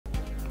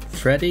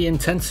Freddy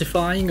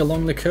intensifying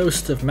along the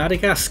coast of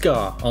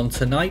Madagascar on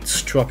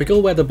tonight's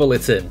Tropical Weather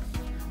Bulletin.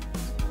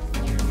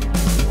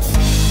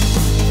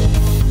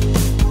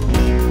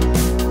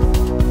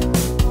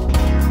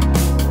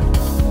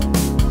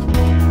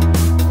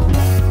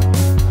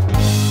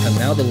 And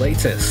now the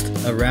latest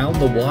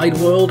around the wide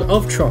world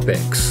of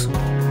tropics.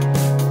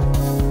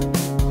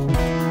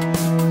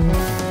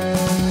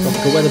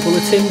 Tropical Weather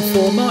Bulletin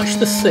for March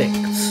the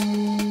 6th.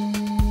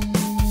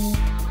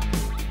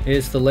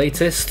 Here's the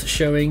latest,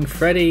 showing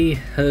Freddy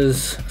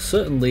has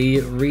certainly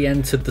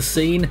re-entered the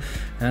scene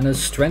and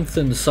has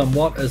strengthened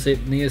somewhat as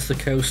it nears the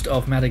coast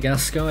of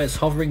Madagascar. It's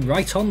hovering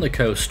right on the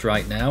coast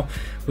right now,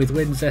 with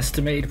winds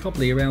estimated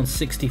probably around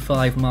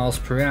 65 miles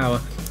per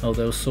hour,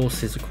 although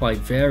sources are quite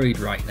varied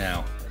right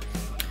now.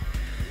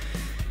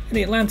 In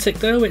the Atlantic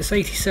though, it's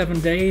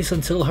 87 days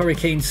until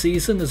hurricane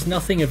season. There's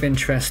nothing of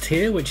interest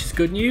here, which is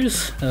good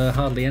news.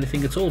 Hardly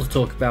anything at all to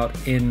talk about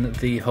in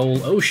the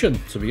whole ocean,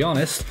 to be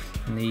honest.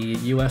 And the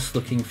US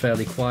looking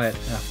fairly quiet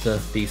after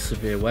the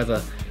severe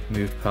weather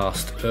moved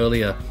past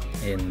earlier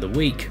in the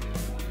week.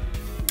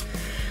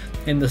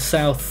 In the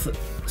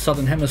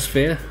southern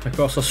hemisphere,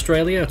 across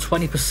Australia, a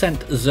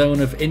 20% zone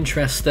of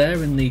interest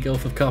there in the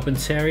Gulf of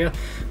Carpentaria.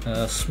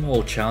 A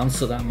small chance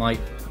that might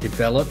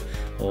develop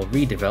or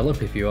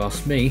redevelop, if you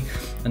ask me.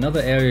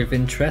 Another area of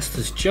interest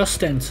has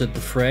just entered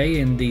the fray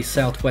in the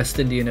southwest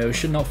Indian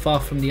Ocean, not far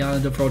from the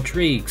island of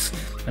Rodrigues,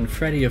 and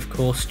Freddy of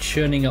course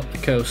churning up the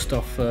coast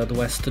off the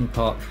western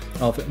part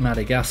of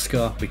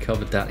Madagascar. We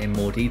covered that in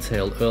more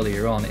detail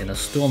earlier on in a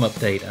storm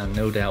update, and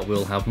no doubt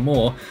we'll have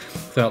more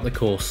throughout the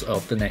course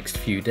of the next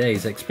few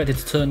days. Expected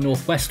to turn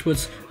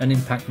northwestwards and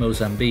impact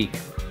Mozambique.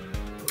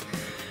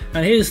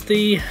 And here's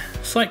the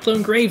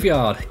cyclone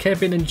graveyard.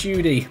 Kevin and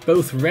Judy,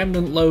 both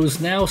remnant lows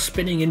now,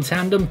 spinning in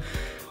tandem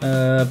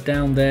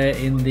down there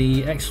in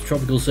the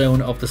extratropical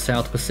zone of the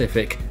South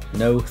Pacific.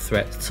 No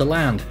threat to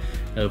land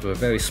over a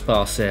very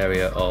sparse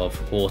area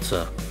of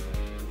water.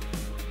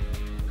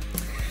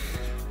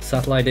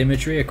 Satellite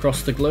imagery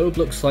across the globe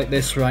looks like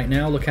this right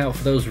now. Look out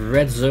for those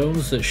red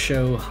zones that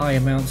show high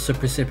amounts of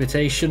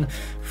precipitation.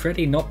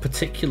 Freddy not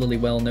particularly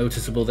well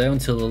noticeable there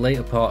until the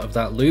later part of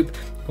that loop.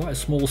 Quite a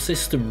small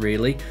system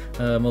really,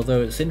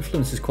 although its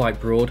influence is quite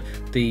broad.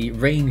 The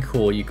rain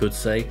core, you could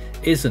say,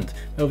 isn't.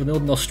 Over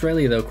northern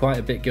Australia though, quite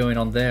a bit going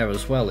on there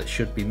as well, it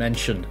should be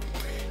mentioned.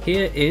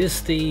 Here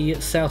is the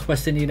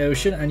southwest Indian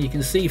Ocean, and you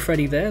can see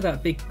Freddy there,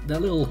 that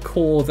little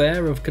core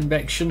there of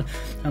convection,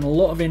 and a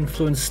lot of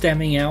influence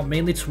stemming out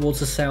mainly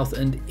towards the south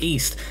and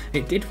east.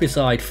 It did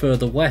reside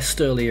further west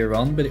earlier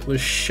on, but it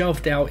was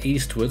shoved out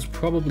eastwards,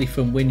 probably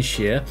from wind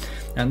shear.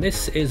 And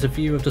this is a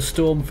view of the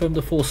storm from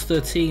the Force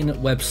 13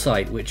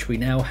 website, which we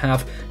now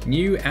have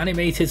new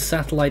animated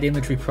satellite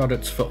imagery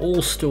products for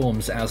all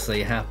storms as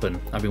they happen.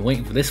 I've been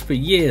waiting for this for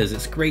years.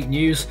 It's great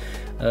news,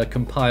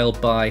 compiled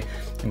by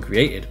and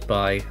created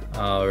by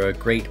our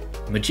great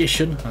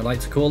magician, I like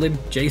to call him,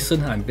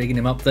 Jason. I'm bigging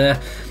him up there.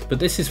 But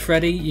this is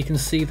Freddy, you can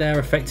see there,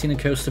 affecting the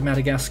coast of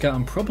Madagascar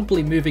and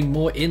probably moving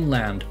more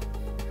inland,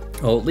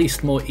 or at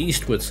least more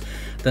eastwards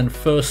than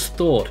first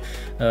thought.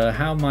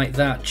 How might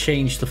that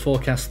change the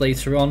forecast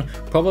later on?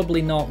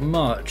 Probably not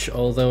much,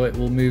 although it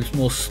will move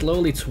more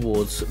slowly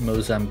towards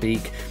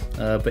Mozambique.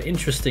 But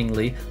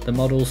interestingly, the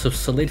models have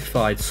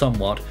solidified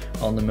somewhat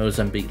on the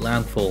Mozambique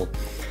landfall.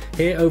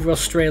 Here over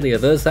Australia,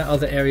 there's that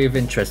other area of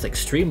interest,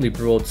 extremely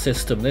broad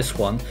system this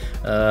one,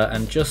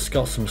 and just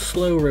got some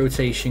slow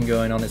rotation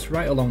going on. It's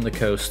right along the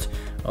coast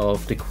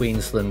of the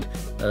Queensland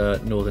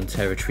Northern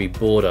Territory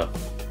border.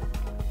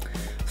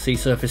 Sea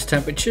surface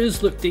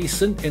temperatures look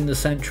decent in the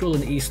central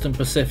and eastern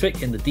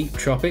Pacific, in the deep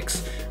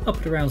tropics, up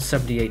at around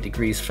 78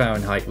 degrees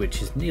Fahrenheit,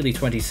 which is nearly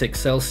 26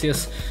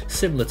 Celsius.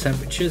 Similar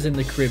temperatures in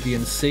the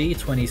Caribbean Sea,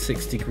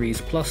 26 degrees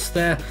plus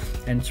there.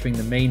 Entering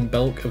the main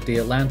bulk of the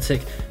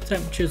Atlantic,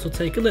 temperatures will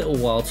take a little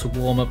while to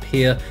warm up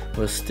here.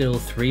 We're still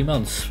 3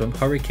 months from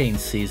hurricane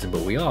season,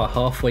 but we are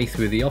halfway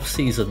through the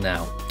off-season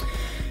now.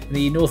 In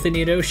the North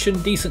Indian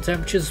Ocean, decent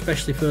temperatures,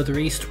 especially further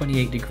east,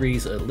 28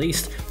 degrees at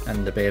least,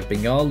 and the Bay of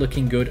Bengal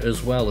looking good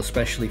as well,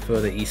 especially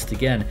further east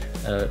again,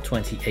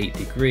 28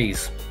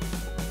 degrees.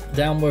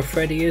 Down where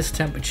Freddy is,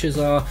 temperatures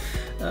are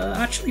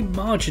actually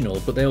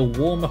marginal, but they'll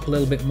warm up a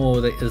little bit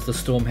more as the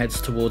storm heads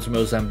towards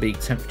Mozambique.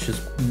 Temperatures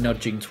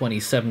nudging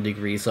 27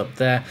 degrees up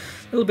there.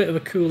 A little bit of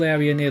a cool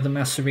area near the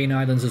Mascarene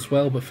Islands as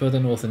well, but further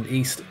north and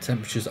east,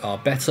 temperatures are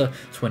better,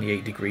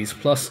 28 degrees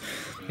plus.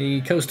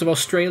 The coast of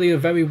Australia,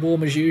 very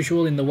warm as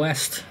usual in the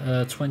west,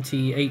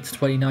 28 to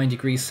 29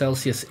 degrees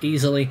Celsius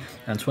easily,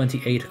 and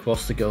 28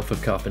 across the Gulf of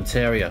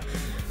Carpentaria.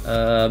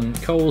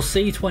 Coral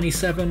Sea,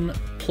 27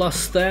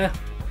 plus there.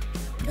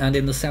 And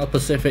in the South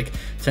Pacific,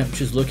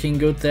 temperatures looking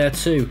good there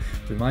too.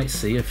 We might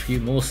see a few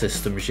more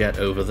systems yet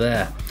over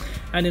there.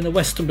 And in the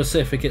Western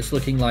Pacific, it's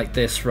looking like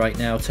this right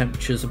now.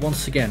 Temperatures are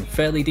once again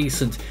fairly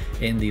decent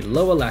in the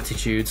lower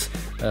latitudes,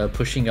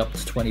 pushing up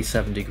to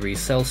 27 degrees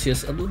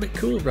Celsius. A little bit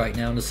cool right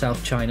now in the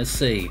South China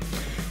Sea.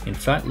 In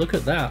fact, look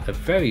at that, a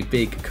very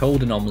big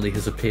cold anomaly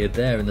has appeared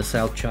there in the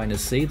South China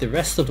Sea. The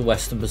rest of the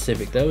Western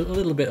Pacific though, a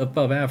little bit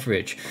above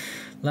average.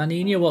 La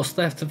Nina, what's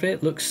left of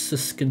it, looks to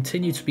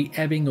continue to be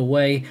ebbing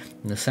away,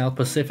 and the South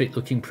Pacific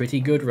looking pretty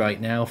good right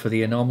now for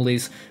the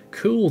anomalies.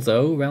 Cool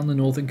though around the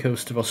northern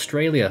coast of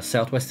Australia.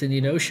 Southwest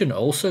Indian Ocean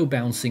also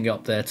bouncing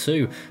up there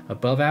too,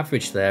 above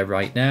average there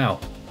right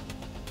now.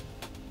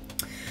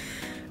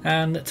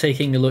 And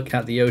taking a look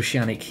at the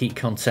oceanic heat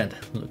content,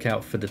 look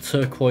out for the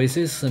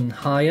turquoises and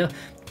higher.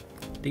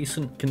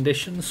 Decent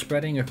conditions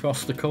spreading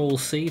across the Coral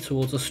Sea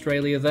towards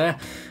Australia there.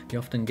 You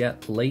often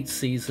get late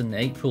season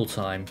April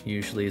time,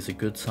 usually is a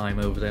good time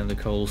over there in the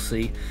Coral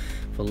Sea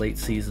for late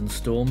season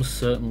storms,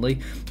 certainly.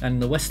 And in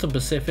the Western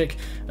Pacific,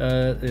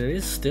 it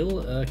is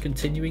still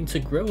continuing to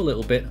grow a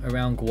little bit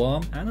around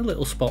Guam, and a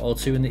little spot or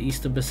two in the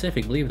Eastern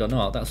Pacific. Believe it or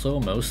not, that's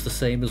almost the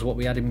same as what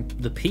we had in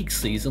the peak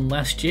season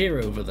last year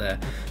over there.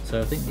 So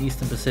I think the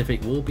Eastern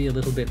Pacific will be a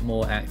little bit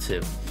more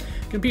active.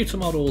 Computer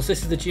models,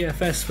 this is the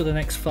GFS for the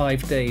next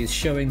 5 days,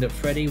 showing that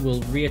Freddy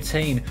will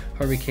reattain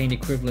hurricane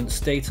equivalent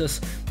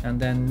status and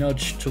then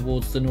nudge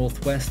towards the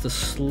northwest, a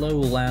slow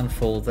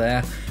landfall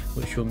there,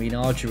 which will mean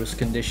arduous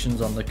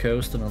conditions on the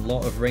coast and a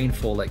lot of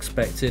rainfall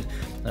expected,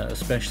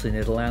 especially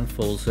near the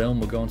landfall zone.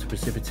 We'll go on to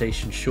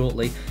precipitation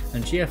shortly,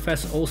 and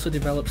GFS also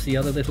develops the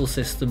other little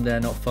system there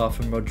not far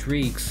from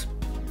Rodrigues.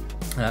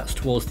 That's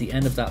towards the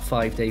end of that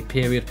 5-day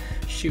period,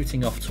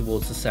 shooting off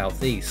towards the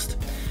southeast.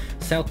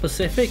 South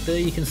Pacific, there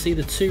you can see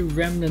the two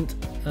remnant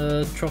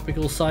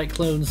tropical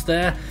cyclones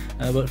there,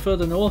 but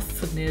further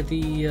north near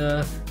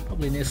the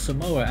probably near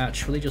Samoa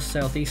actually, just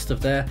southeast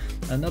of there,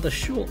 another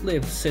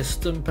short-lived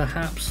system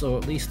perhaps, or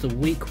at least a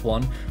weak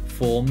one,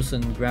 forms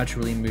and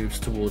gradually moves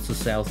towards the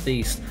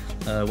southeast.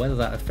 Whether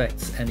that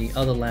affects any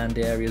other land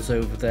areas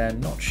over there,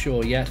 not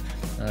sure yet,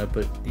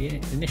 but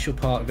the initial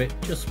part of it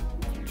just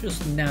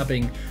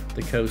nabbing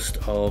the coast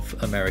of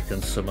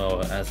American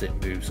Samoa as it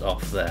moves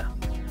off there.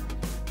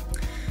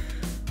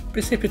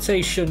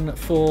 Precipitation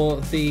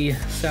for the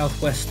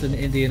southwestern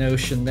Indian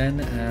Ocean then,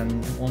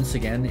 and once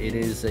again it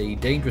is a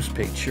dangerous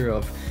picture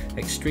of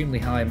extremely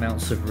high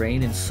amounts of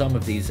rain in some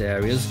of these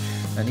areas,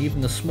 and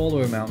even the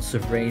smaller amounts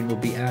of rain will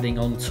be adding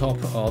on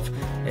top of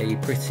a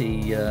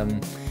pretty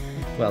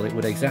well, it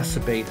would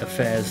exacerbate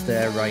affairs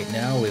there right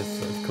now, with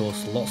of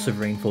course lots of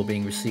rainfall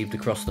being received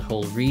across the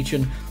whole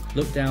region.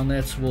 Look down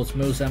there towards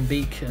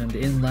Mozambique and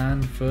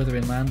inland, further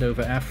inland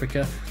over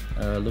Africa,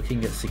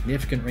 looking at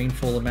significant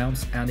rainfall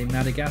amounts, and in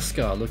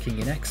Madagascar looking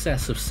in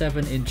excess of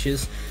 7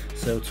 inches,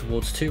 so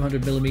towards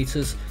 200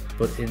 millimeters.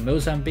 But in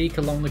Mozambique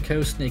along the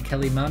coast near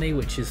Quelimane,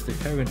 which is the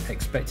current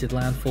expected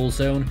landfall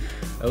zone,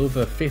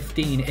 over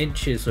 15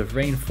 inches of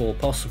rainfall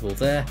possible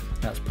there.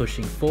 That's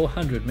pushing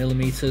 400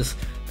 millimeters.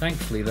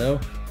 Thankfully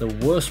though, the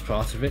worst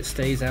part of it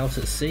stays out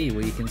at sea,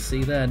 where you can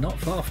see there not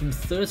far from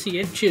 30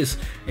 inches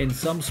in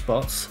some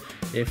spots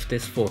if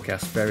this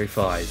forecast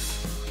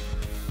verifies.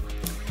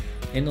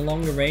 In the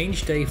longer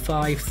range, day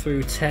 5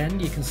 through 10,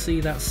 you can see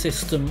that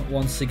system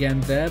once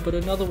again there, but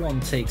another one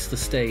takes the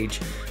stage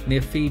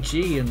near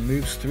Fiji and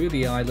moves through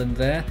the island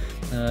there,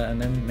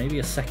 and then maybe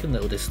a second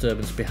little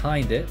disturbance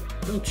behind it.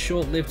 Both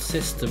short-lived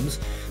systems.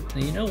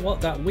 Now, you know what,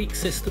 that weak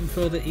system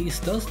further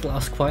east does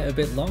last quite a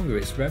bit longer.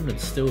 Its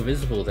remnants still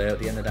visible there at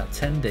the end of that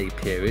 10-day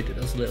period. It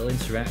does a little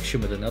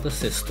interaction with another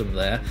system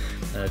there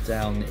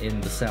down in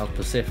the South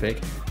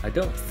Pacific. I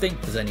don't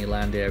think there's any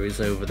land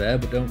areas over there,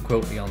 but don't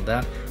quote me on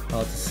that.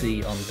 Hard to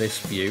see on this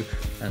view,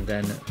 and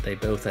then they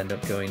both end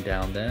up going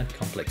down there.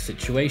 Complex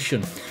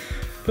situation.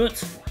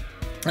 But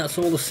that's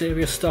all the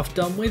serious stuff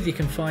done with. You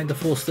can find the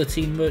Force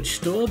 13 merch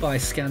store by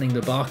scanning the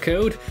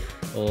barcode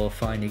or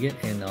finding it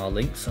in our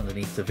links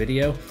underneath the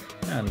video.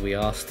 And we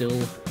are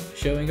still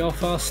showing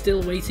off our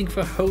Still Waiting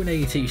for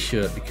Hone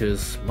t-shirt,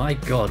 because my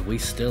god, we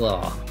still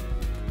are.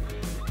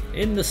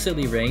 In the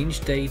Scilly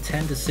range, day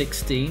 10 to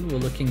 16, we're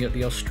looking at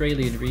the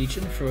Australian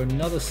region for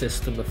another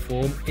system to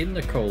form in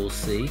the Coral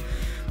Sea.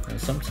 And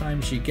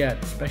sometimes you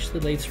get, especially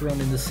later on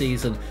in the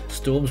season,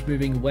 storms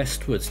moving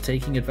westwards,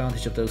 taking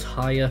advantage of those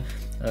higher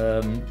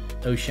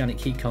oceanic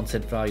heat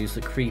content values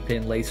that creep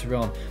in later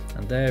on.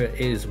 And there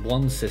is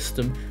one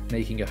system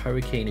making a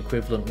hurricane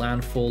equivalent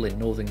landfall in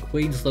northern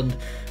Queensland,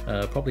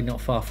 probably not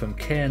far from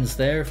Cairns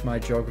there, if my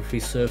geography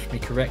serves me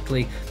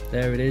correctly.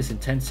 There it is,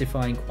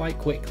 intensifying quite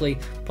quickly,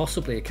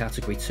 possibly a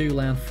category 2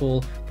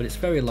 landfall, but it's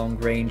very long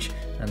range,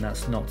 and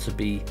that's not to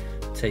be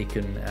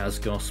taken as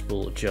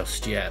gospel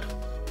just yet.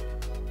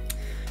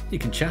 You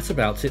can chat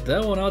about it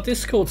though on our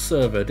Discord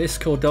server,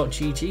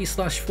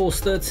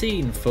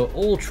 discord.gg/force13, for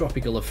all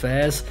tropical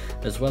affairs,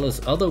 as well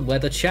as other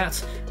weather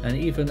chat and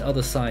even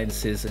other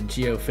sciences and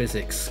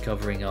geophysics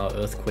covering our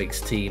earthquakes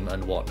team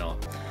and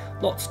whatnot.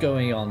 Lots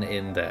going on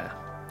in there.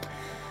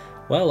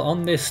 Well,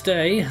 on this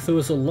day, there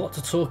was a lot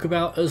to talk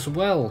about as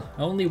well.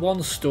 Only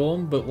one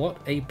storm, but what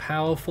a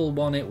powerful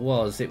one it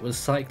was. It was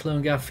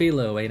Cyclone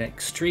Freddy, an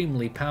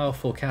extremely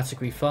powerful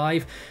Category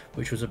 5,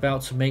 which was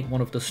about to make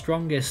one of the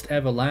strongest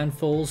ever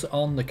landfalls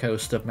on the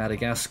coast of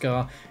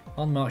Madagascar,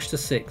 on March the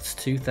 6th,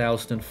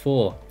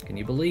 2004. Can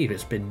you believe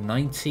it's been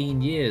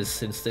 19 years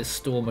since this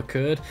storm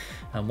occurred,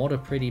 and what a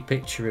pretty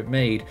picture it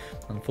made.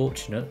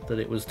 Unfortunate that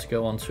it was to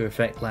go on to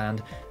affect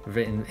land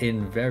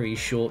in very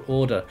short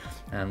order,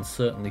 and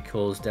certainly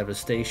caused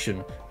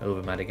devastation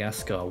over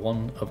Madagascar,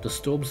 one of the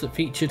storms that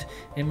featured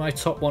in my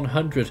top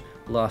 100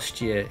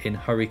 last year in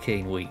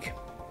Hurricane Week.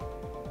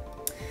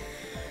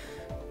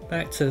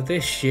 Back to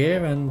this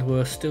year, and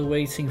we're still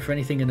waiting for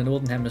anything in the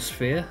Northern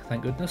Hemisphere,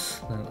 thank goodness.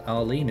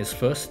 Arlene is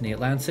first in the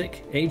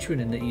Atlantic,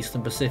 Adrian in the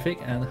Eastern Pacific,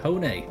 and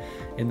Hone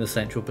in the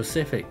Central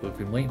Pacific. We've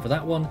been waiting for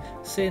that one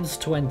since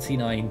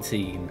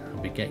 2019.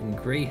 We'll be getting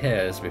grey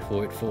hairs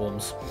before it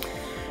forms.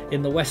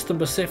 In the Western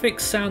Pacific,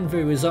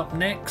 Sanvu is up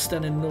next,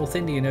 and in the North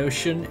Indian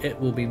Ocean it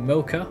will be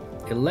Mocha.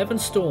 11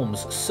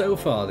 storms so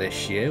far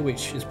this year,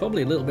 which is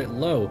probably a little bit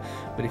low,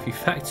 but if you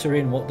factor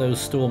in what those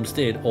storms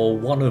did, or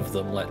one of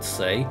them, let's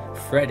say,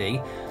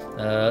 Freddy,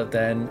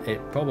 then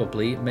it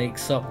probably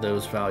makes up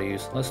those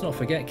values. Let's not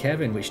forget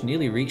Kevin, which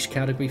nearly reached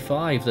Category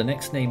 5. The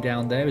next name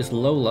down there is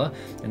Lola.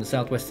 In the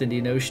Southwest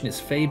Indian Ocean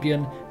it's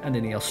Fabian, and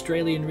in the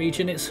Australian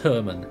region it's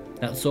Herman.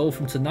 That's all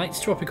from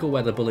tonight's Tropical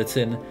Weather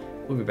Bulletin.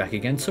 We'll be back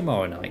again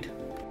tomorrow night.